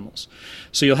to animals.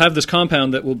 So you'll have this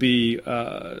compound that will be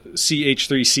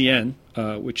CH3CN,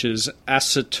 which is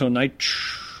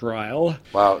acetonitrile.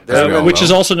 Wow. There we go. Which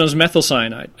is also known as methyl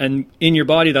cyanide. And in your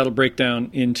body, that'll break down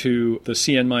into the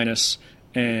Cn minus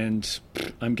and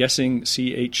I'm guessing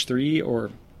CH3,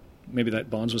 or maybe that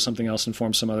bonds with something else and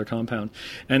forms some other compound.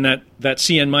 And that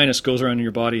Cn minus goes around in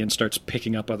your body and starts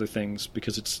picking up other things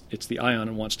because it's the ion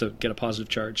and wants to get a positive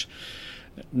charge.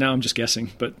 Now I'm just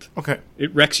guessing, but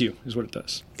it wrecks you is what it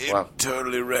does. It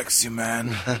totally wrecks you,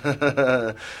 man.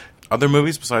 Other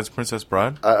movies besides Princess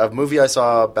Bride? A movie I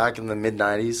saw back in the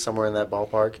mid-'90s, somewhere in that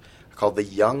ballpark, called The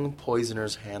Young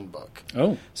Poisoner's Handbook.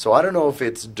 Oh. So I don't know if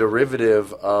it's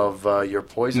derivative of your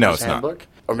Poisoner's it's Handbook. Not.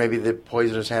 Or maybe the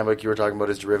Poisoner's Handbook you were talking about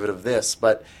is derivative of this.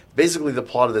 But basically the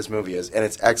plot of this movie is, and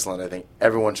it's excellent, I think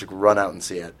everyone should run out and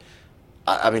see it.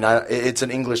 It's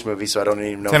an English movie, so I don't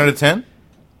even know. 10 out of 10?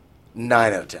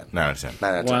 9 out of 10. 9 out of 10.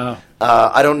 9 out of 10. Wow.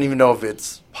 I don't even know if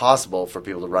it's possible for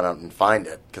people to run out and find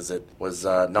it, because it was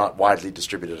not widely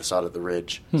distributed. I saw it at the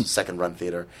Ridge, second-run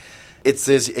theater. It's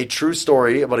a true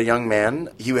story about a young man.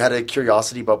 He had a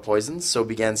curiosity about poisons, so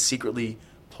began secretly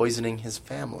poisoning his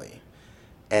family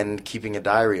and keeping a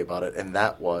diary about it, and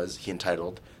that was, he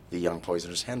entitled, The Young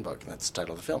Poisoner's Handbook, and that's the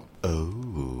title of the film.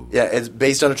 Oh. Yeah, it's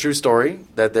based on a true story,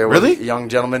 that there was Really? a young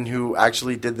gentleman who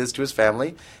actually did this to his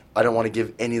family. I don't want to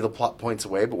give any of the plot points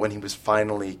away, but when he was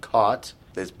finally caught,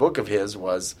 this book of his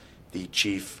was the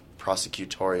chief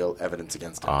prosecutorial evidence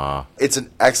against him. It's an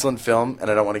excellent film,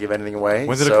 and I don't want to give anything away.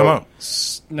 When did it come out?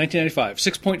 1995.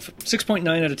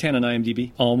 6.9 out of 10 on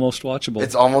IMDb. Almost watchable.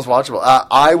 It's almost watchable.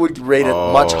 I would rate it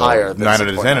much higher than 9 out of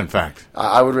 10, 6.9. in fact.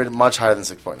 I would rate it much higher than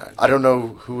 6.9. I don't know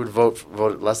who would vote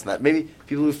it less than that. Maybe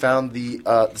people who found the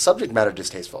subject matter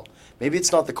distasteful. Maybe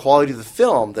it's not the quality of the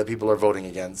film that people are voting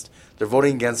against. They're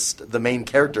voting against the main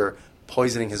character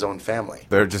poisoning his own family.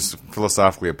 They're just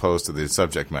philosophically opposed to the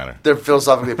subject matter. They're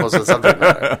philosophically opposed to the subject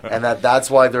matter, and that's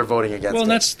why they're voting against well,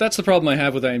 it. and that's the problem I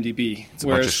have with IMDb. It's a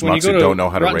Whereas bunch of when you schmucks go who to don't know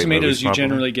how to Rotten rate Tomatoes, movies you properly.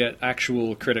 generally get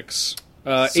actual critics.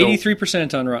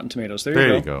 83% on Rotten Tomatoes.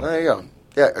 There you go. There you go.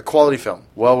 Yeah, a quality film.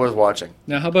 Well worth watching.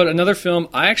 Now, how about another film?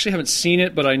 I actually haven't seen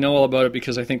it, but I know all about it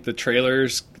because I think the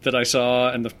trailers that I saw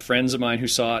and the friends of mine who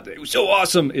saw it, it was so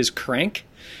awesome, is Crank.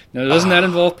 Now, doesn't that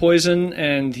involve poison,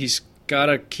 and he's got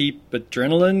to keep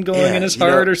adrenaline going in his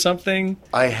heart or something?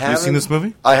 Have you seen this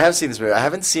movie? I have seen this movie. I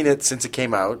haven't seen it since it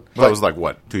came out. Well, that was like,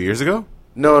 what, 2 years ago?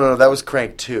 No, that was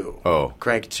Crank 2. Oh.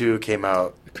 Crank 2 came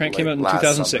out Crank came out in last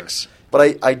 2006. summer.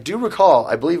 But I do recall,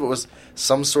 I believe it was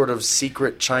some sort of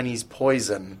secret Chinese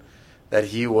poison that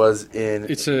he was in.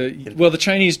 Well, the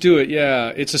Chinese do it,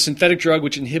 yeah. It's a synthetic drug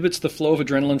which inhibits the flow of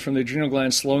adrenaline from the adrenal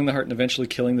glands, slowing the heart and eventually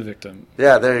killing the victim.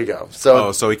 Yeah, there you go.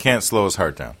 So he can't slow his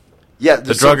heart down. Yeah,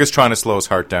 the drug is trying to slow his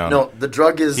heart down. No, the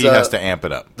drug is. He has to amp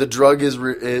it up. The drug is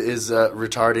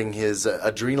retarding his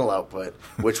adrenal output,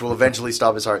 which will eventually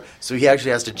stop his heart. So he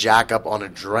actually has to jack up on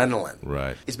adrenaline.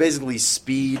 Right. It's basically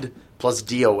speed plus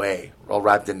D.O.A. all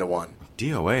wrapped into one.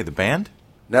 D.O.A. the band?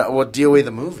 No, well, D.O.A.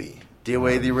 the movie.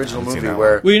 D.O.A. the original movie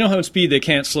where... Well, you know how in Speed they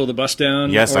can't slow the bus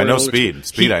down? Yes, I know Speed.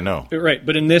 Speed I know. Right,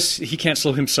 but in this, he can't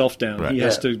slow himself down. Right. He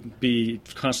has to be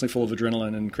constantly full of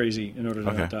adrenaline and crazy in order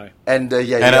to not die. And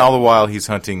all the while he's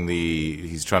hunting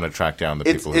he's trying to track down the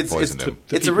people who poisoned him.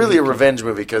 It's really a revenge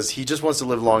movie because he just wants to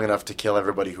live long enough to kill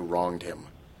everybody who wronged him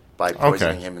by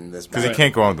poisoning him in this movie. Because he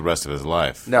can't go on with the rest of his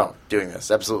life. No, doing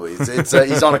this, absolutely. It's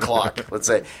he's on a clock, let's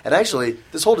say. And actually,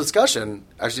 this whole discussion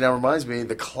actually now reminds me of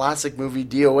the classic movie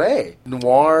D.O.A.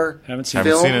 Noir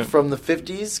film from the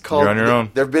 50s called... You're on your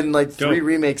own. There have been like 3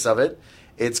 remakes of it.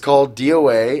 It's called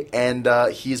D.O.A.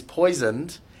 and he's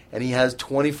poisoned and he has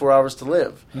 24 hours to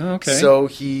live. Oh, okay. So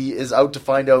he is out to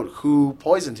find out who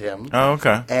poisoned him. Oh,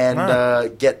 okay. And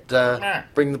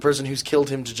bring the person who's killed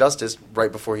him to justice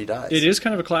right before he dies. It is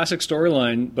kind of a classic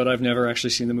storyline, but I've never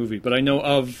actually seen the movie. But I know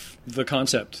of the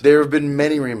concept. There have been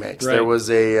many remakes. Right. There was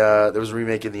a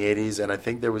remake in the 80s, and I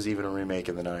think there was even a remake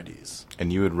in the 90s.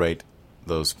 And you would rate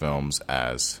those films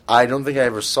as... I don't think I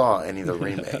ever saw any of the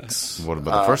remakes. What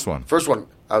about the first one? First one,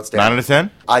 outstanding. 9 out of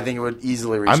 10? I think it would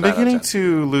easily reach I'm 9 out of beginning 10.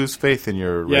 to lose faith in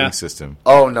your rating system.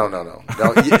 Oh, no.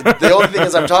 The only thing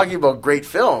is I'm talking about great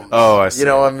films. Oh, I see. You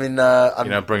know, I mean... You're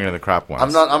not bringing in the crap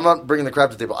ones. I'm not bringing the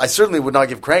crap to the table. I certainly would not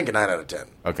give Crank a 9 out of 10.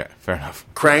 Okay, fair enough.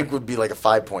 Crank would be like a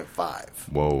 5.5.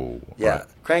 Whoa. Yeah. Right.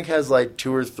 Crank has like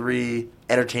 2 or 3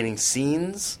 entertaining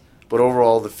scenes, but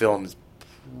overall the film is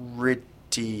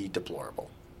pretty deplorable.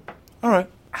 All right.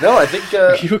 No, I think...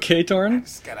 Are you okay, Toren?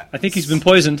 I think he's been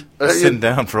poisoned. Sitting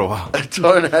down for a while.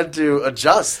 Toren had to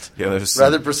adjust there's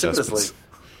rather some precipitously. adjustments.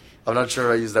 I'm not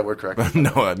sure I used that word correctly.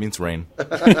 No, it means rain.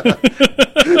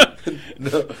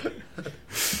 No,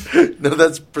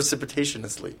 that's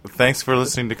precipitationistly. Thanks for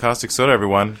listening to Caustic Soda,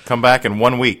 everyone. Come back in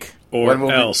 1 week. Or When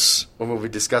will else. When we'll be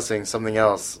discussing something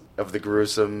else of the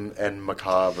gruesome and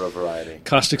macabre variety.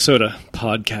 Caustic Soda,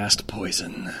 podcast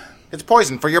poison. It's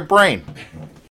poison for your brain.